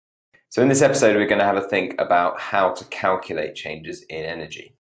So in this episode, we're going to have a think about how to calculate changes in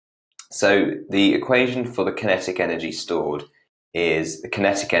energy. So the equation for the kinetic energy stored is the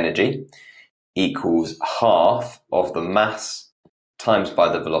kinetic energy equals half of the mass times by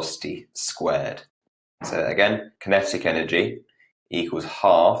the velocity squared. So again, kinetic energy equals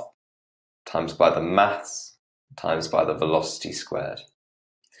half times by the mass times by the velocity squared.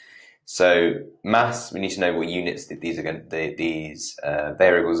 So mass, we need to know what units these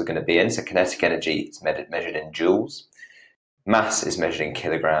variables are going to be in. So kinetic energy is measured in joules, mass is measured in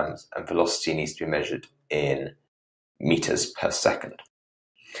kilograms, and velocity needs to be measured in meters per second.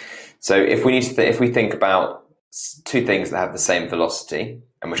 So if we think about two things that have the same velocity,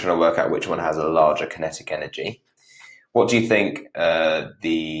 and we're trying to work out which one has a larger kinetic energy, what do you think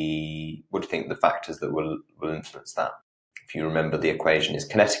the factors that will influence that? If you remember, the equation is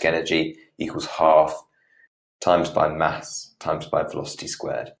kinetic energy equals half times by mass times by velocity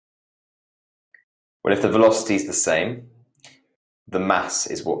squared. Well, if the velocity is the same, the mass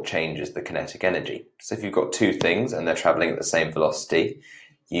is what changes the kinetic energy. So if you've got two things and they're traveling at the same velocity,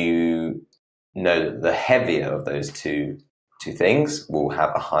 you know that the heavier of those two things will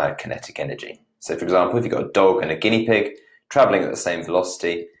have a higher kinetic energy. So for example, if you've got a dog and a guinea pig traveling at the same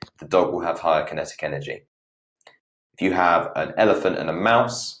velocity, the dog will have higher kinetic energy. If you have an elephant and a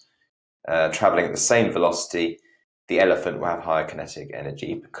mouse traveling at the same velocity, the elephant will have higher kinetic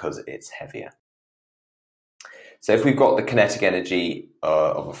energy because it's heavier. So if we've got the kinetic energy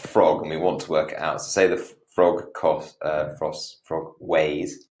of a frog and we want to work it out, so say the frog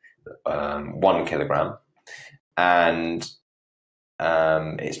weighs 1 kilogram and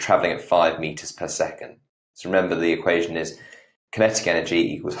it's traveling at 5 meters per second. So remember, the equation is kinetic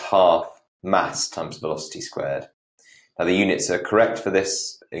energy equals half mass times velocity squared. Now the units are correct for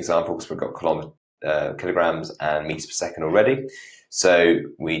this example because we've got kilograms and meters per second already. So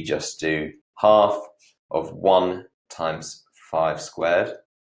we just do half of 1 times 5 squared,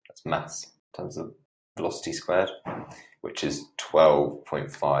 that's mass times the velocity squared, which is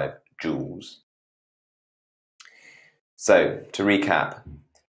 12.5 joules. So to recap,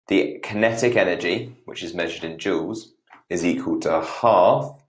 the kinetic energy, which is measured in joules, is equal to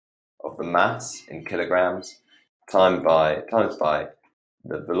half of the mass in kilograms times by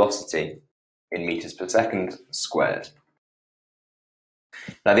the velocity in meters per second squared.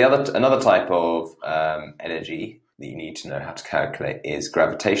 Now another type of energy that you need to know how to calculate is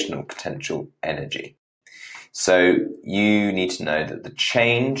gravitational potential energy. So you need to know that the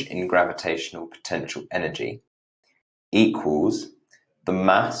change in gravitational potential energy equals the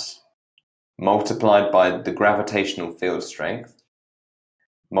mass multiplied by the gravitational field strength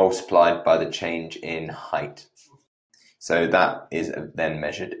multiplied by the change in height. So that is then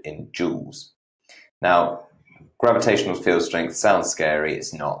measured in joules. Now, gravitational field strength sounds scary.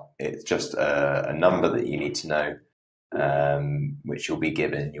 It's not. It's just a number that you need to know, which you'll be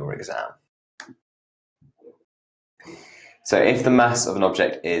given in your exam. So if the mass of an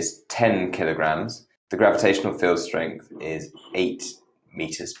object is 10 kilograms, the gravitational field strength is 8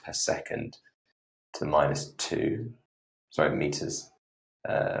 meters per second to minus 2, meters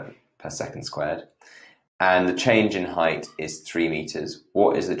per second squared. And the change in height is 3 meters.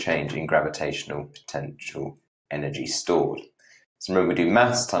 What is the change in gravitational potential energy stored? So remember, we do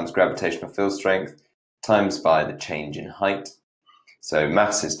mass times gravitational field strength times by the change in height. So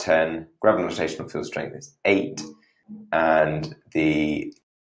mass is 10, gravitational field strength is 8, and the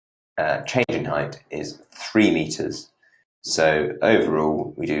change in height is 3 meters. So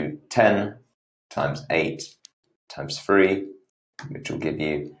overall, we do 10 times 8 times 3, which will give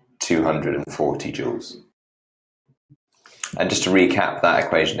you 240 joules. And just to recap that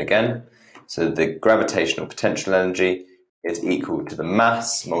equation again, so the gravitational potential energy is equal to the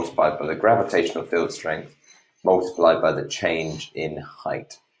mass multiplied by the gravitational field strength multiplied by the change in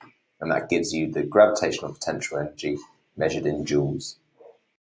height. And that gives you the gravitational potential energy measured in joules.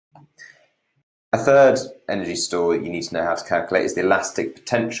 A third energy store you need to know how to calculate is the elastic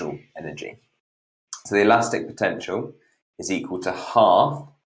potential energy. So the elastic potential is equal to half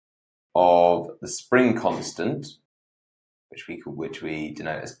of the spring constant, which we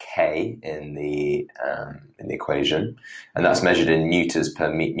denote as K in the equation, and that's measured in newtons per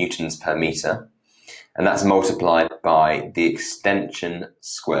meter, and that's multiplied by the extension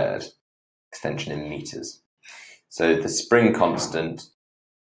squared, extension in meters. So the spring constant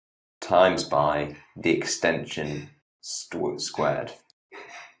times by the extension squared.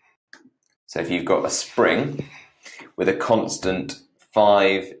 So if you've got a spring with a constant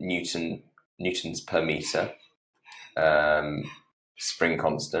 5 newtons per meter, spring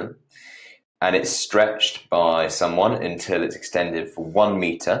constant, and it's stretched by someone until it's extended for 1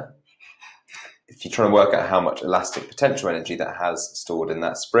 meter, if you're trying to work out how much elastic potential energy that has stored in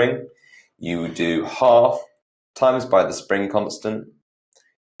that spring, you would do half times by the spring constant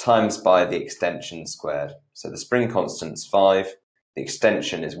times by the extension squared. So the spring constant is 5, the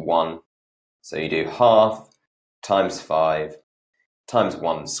extension is 1. So you do half times 5 times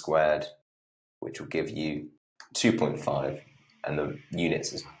 1 squared, which will give you 2.5, and the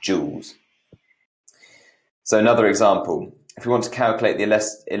units is joules. So another example, if we want to calculate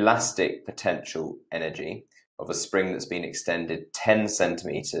the elastic potential energy of a spring that's been extended 10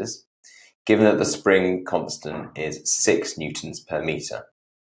 centimeters, given that the spring constant is 6 newtons per meter.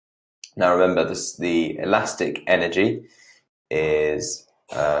 Now remember, the elastic energy is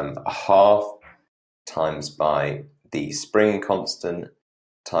a half times by the spring constant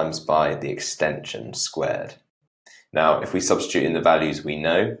times by the extension squared. Now, if we substitute in the values we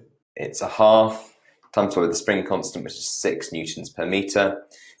know, it's a half times by the spring constant, which is 6 newtons per meter,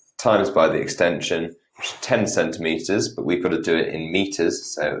 times by the extension, which is 10 centimeters, but we've got to do it in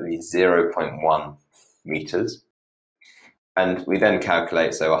meters, so it would be 0.1 meters. And we then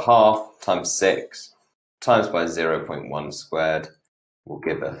calculate, so a half times 6 times by 0.1 squared will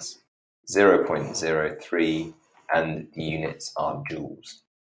give us 0.03, and the units are joules.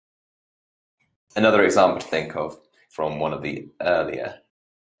 Another example to think of from one of the earlier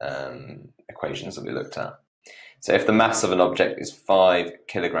equations that we looked at. So if the mass of an object is 5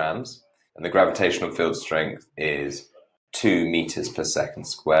 kilograms and the gravitational field strength is 2 meters per second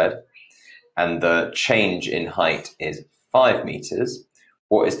squared, and the change in height is 5 meters,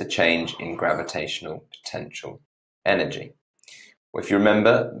 what is the change in gravitational potential energy? Well, if you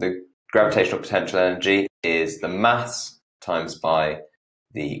remember, the gravitational potential energy is the mass times by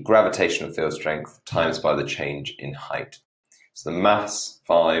the gravitational field strength times by the change in height. So the mass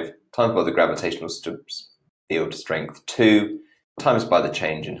 5 times by the gravitational field strength 2 times by the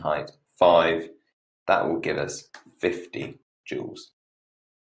change in height 5, that will give us 50 joules.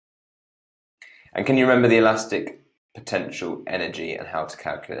 And can you remember the elastic potential energy and how to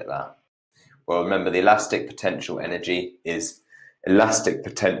calculate that? Well, remember, the elastic potential energy is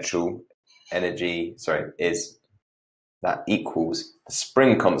that equals the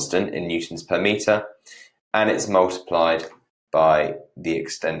spring constant in newtons per meter, and it's multiplied by the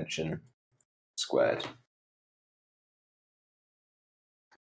extension squared.